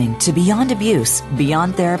are listening to Beyond Abuse,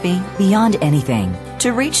 Beyond Therapy, Beyond Anything.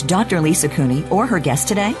 To reach Dr. Lisa Cooney or her guest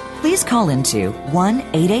today, please call into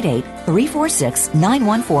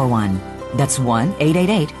 1-888-346-9141. That's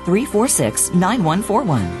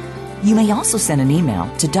 1-888-346-9141. You may also send an email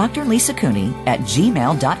to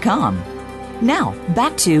drlisacooney@gmail.com. Now,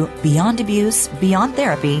 back to Beyond Abuse, Beyond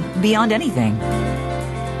Therapy, Beyond Anything.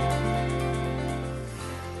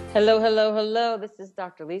 Hello, hello, hello. This is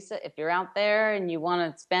Dr. Lisa. If you're out there and you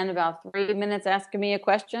want to spend about 3 minutes asking me a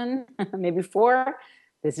question, maybe 4,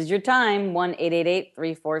 this is your time,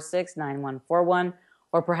 1-888-346-9141.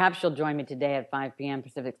 Or perhaps you'll join me today at 5 p.m.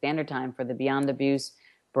 Pacific Standard Time for the Beyond Abuse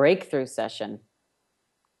Breakthrough Session.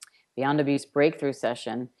 Beyond Abuse Breakthrough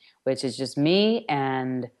Session, which is just me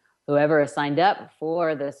and whoever has signed up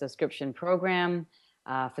for the subscription program,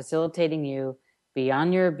 facilitating you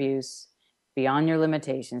beyond your abuse, beyond your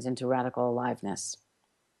limitations, into radical aliveness.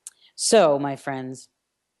 So, my friends,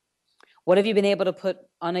 what have you been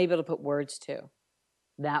unable to put words to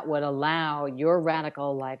that would allow your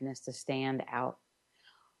radical aliveness to stand out?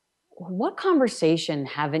 What conversation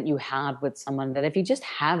haven't you had with someone that if you just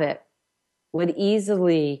have it, would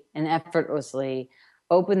easily and effortlessly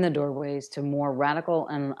open the doorways to more radical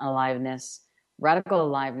aliveness,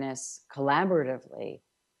 collaboratively,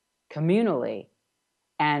 communally,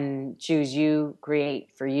 and choose you,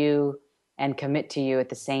 create for you, and commit to you at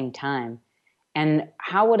the same time? And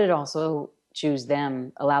how would it also choose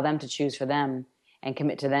them, allow them to choose for them and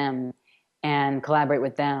commit to them and collaborate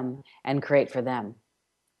with them and create for them?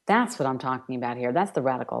 That's what I'm talking about here. That's the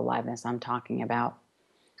radical aliveness I'm talking about.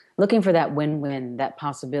 Looking for that win-win, that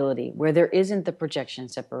possibility where there isn't the projection,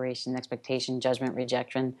 separation, expectation, judgment,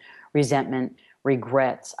 rejection, resentment,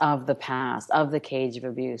 regrets of the past, of the cage of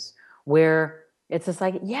abuse, where it's just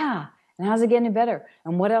like, yeah, and how's it getting better?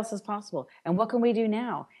 And what else is possible? And what can we do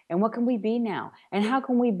now? And what can we be now? And how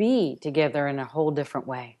can we be together in a whole different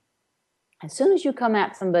way? As soon as you come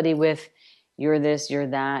at somebody with, you're this, you're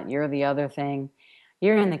that, you're the other thing,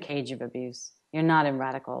 you're in the cage of abuse. You're not in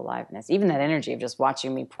radical aliveness. Even that energy of just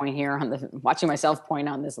watching me point here watching myself point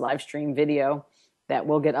on this live stream video that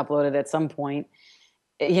will get uploaded at some point,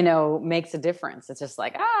 makes a difference. It's just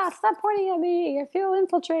like, stop pointing at me. I feel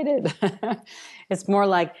infiltrated. It's more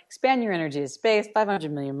like expand your energy to space,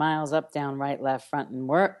 500 million miles, up, down, right, left, front and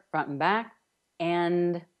back,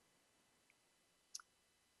 and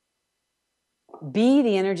be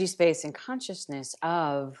the energy, space, and consciousness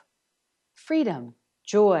of freedom,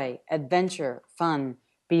 joy, adventure, fun,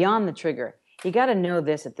 beyond the trigger. You got to know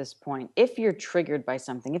this at this point. If you're triggered by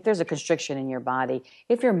something, if there's a constriction in your body,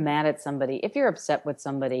 if you're mad at somebody, if you're upset with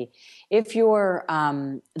somebody, if you're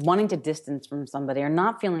wanting to distance from somebody or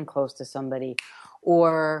not feeling close to somebody,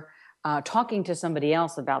 or talking to somebody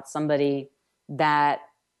else about somebody that,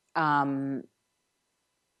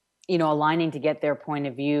 aligning to get their point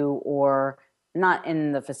of view, or not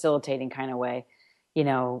in the facilitating kind of way,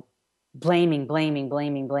 blaming.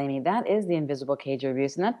 That is the invisible cage of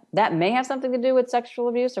abuse. And that may have something to do with sexual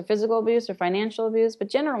abuse or physical abuse or financial abuse, but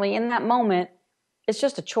generally in that moment, it's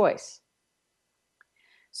just a choice.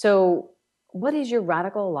 So what is your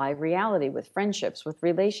radical alive reality with friendships, with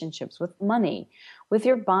relationships, with money, with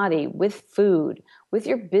your body, with food, with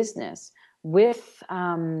your business, with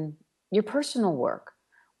your personal work,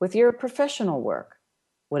 with your professional work,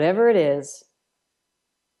 whatever it is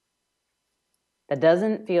that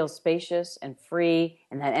doesn't feel spacious and free,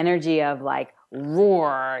 and that energy of like,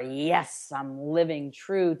 roar, yes, I'm living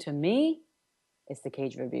true to me, it's the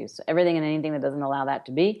cage of abuse. So everything and anything that doesn't allow that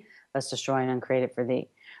to be, let's destroy and uncreate it for thee.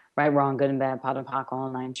 Right, wrong, good and bad, pot and pock,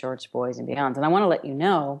 all nine shorts, boys and beyonds. And I want to let you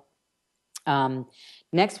know,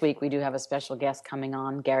 next week we do have a special guest coming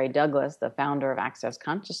on. Gary Douglas, the founder of Access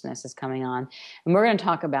Consciousness, is coming on. And we're going to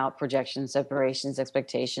talk about projections, separations,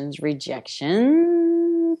 expectations,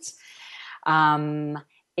 rejections,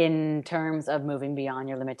 in terms of moving beyond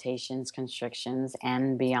your limitations, constrictions,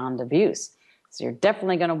 and beyond abuse. So you're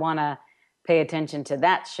definitely going to want to pay attention to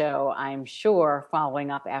that show, I'm sure, following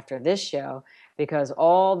up after this show, because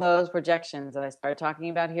all those projections that I started talking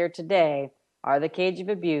about here today are the cage of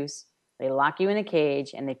abuse. They lock you in a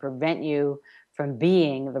cage and they prevent you from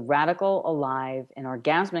being the radical, alive, and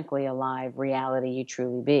orgasmically alive reality you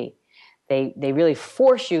truly be. They really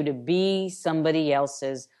force you to be somebody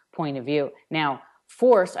else's point of view. Now,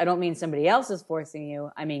 force, I don't mean somebody else is forcing you.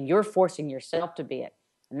 I mean, you're forcing yourself to be it.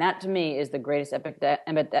 And that, to me, is the greatest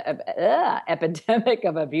epidemic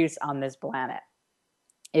of abuse on this planet,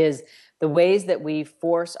 is the ways that we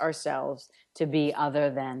force ourselves to be other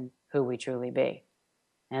than who we truly be.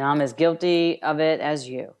 And I'm as guilty of it as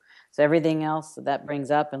you. So everything else that brings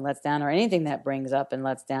up and lets down, or anything that brings up and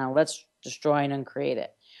lets down, let's destroy and uncreate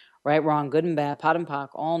it. Right, wrong, good and bad, pot and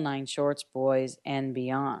pock, all 9 shorts, boys, and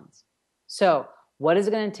beyonds. So what is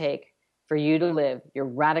it going to take for you to live your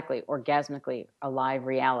radically, orgasmically alive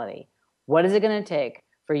reality? What is it going to take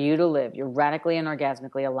for you to live your radically and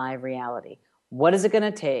orgasmically alive reality? What is it going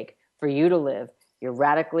to take for you to live your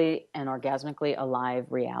radically and orgasmically alive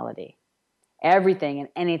reality? Everything and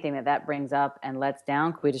anything that brings up and lets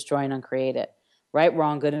down, can we destroy and uncreate it? Right,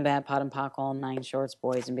 wrong, good and bad, pot and pock, all 9 shorts,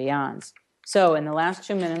 boys, and beyonds. So in the last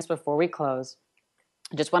 2 minutes before we close,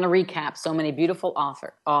 I just want to recap so many beautiful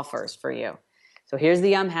offers for you. So here's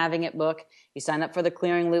the I'm Having It book. You sign up for the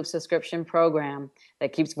Clearing Loop subscription program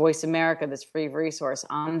that keeps Voice America, this free resource,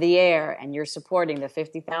 on the air, and you're supporting the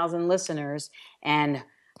 50,000 listeners, and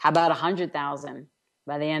how about 100,000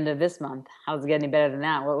 by the end of this month? How's it get any better than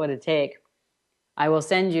that? What would it take? I will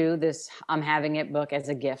send you this I'm Having It book as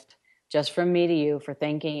a gift, just from me to you, for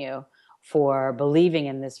thanking you for believing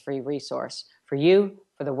in this free resource, for you,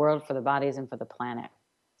 for the world, for the bodies, and for the planet.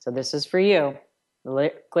 So this is for you,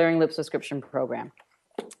 the Clearing Loop subscription program.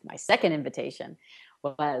 My second invitation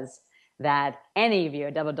was that any of you,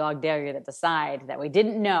 a double dog dare you, that decide that we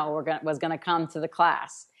didn't know was going to come to the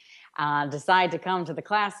class, decide to come to the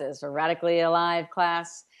classes for Radically Alive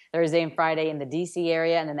class, Thursday and Friday in the DC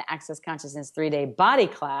area, and then the Access Consciousness 3-day body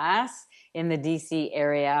class in the DC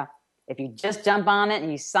area. If you just jump on it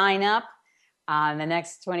and you sign up in the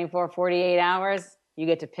next 24, 48 hours, you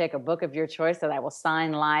get to pick a book of your choice that I will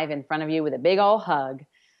sign live in front of you with a big old hug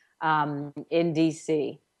in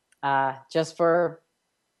DC, just for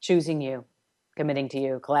choosing you, committing to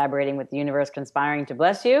you, collaborating with the universe, conspiring to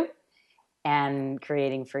bless you, and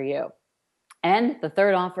creating for you. And the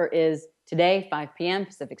third offer is today, 5 p.m.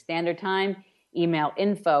 Pacific Standard Time. Email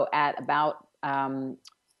info at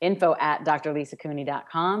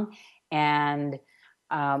drlisacooney.com, and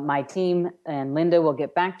my team and Linda will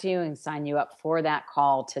get back to you and sign you up for that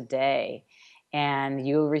call today. And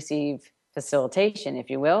you'll receive facilitation, if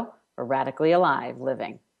you will, for Radically Alive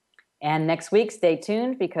living. And next week, stay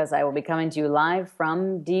tuned, because I will be coming to you live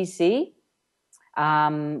from DC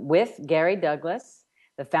with Gary Douglas,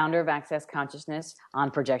 the founder of Access Consciousness,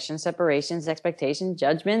 on projections, separations, expectations,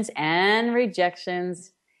 judgments, and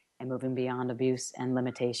rejections, and moving beyond abuse and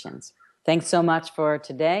limitations. Thanks so much for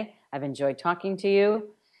today. I've enjoyed talking to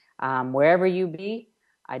you. Wherever you be,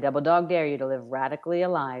 I double dog dare you to live radically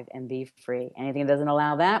alive and be free. Anything that doesn't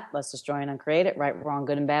allow that, let's destroy and uncreate it. Right, wrong,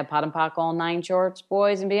 good and bad, pot and pock, all 9 shorts,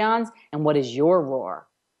 boys, and beyonds. And what is your roar?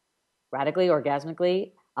 Radically,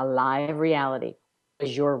 orgasmically alive reality. What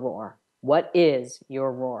is your roar? What is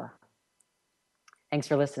your roar? Thanks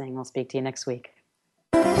for listening. I'll speak to you next week.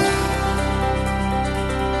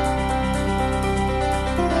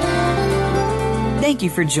 Thank you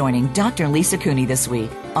for joining Dr. Lisa Cooney this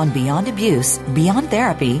week on Beyond Abuse, Beyond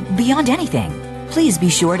Therapy, Beyond Anything. Please be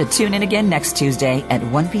sure to tune in again next Tuesday at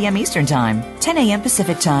 1 p.m. Eastern Time, 10 a.m.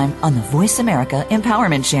 Pacific Time on the Voice America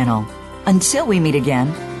Empowerment Channel. Until we meet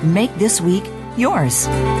again, make this week yours.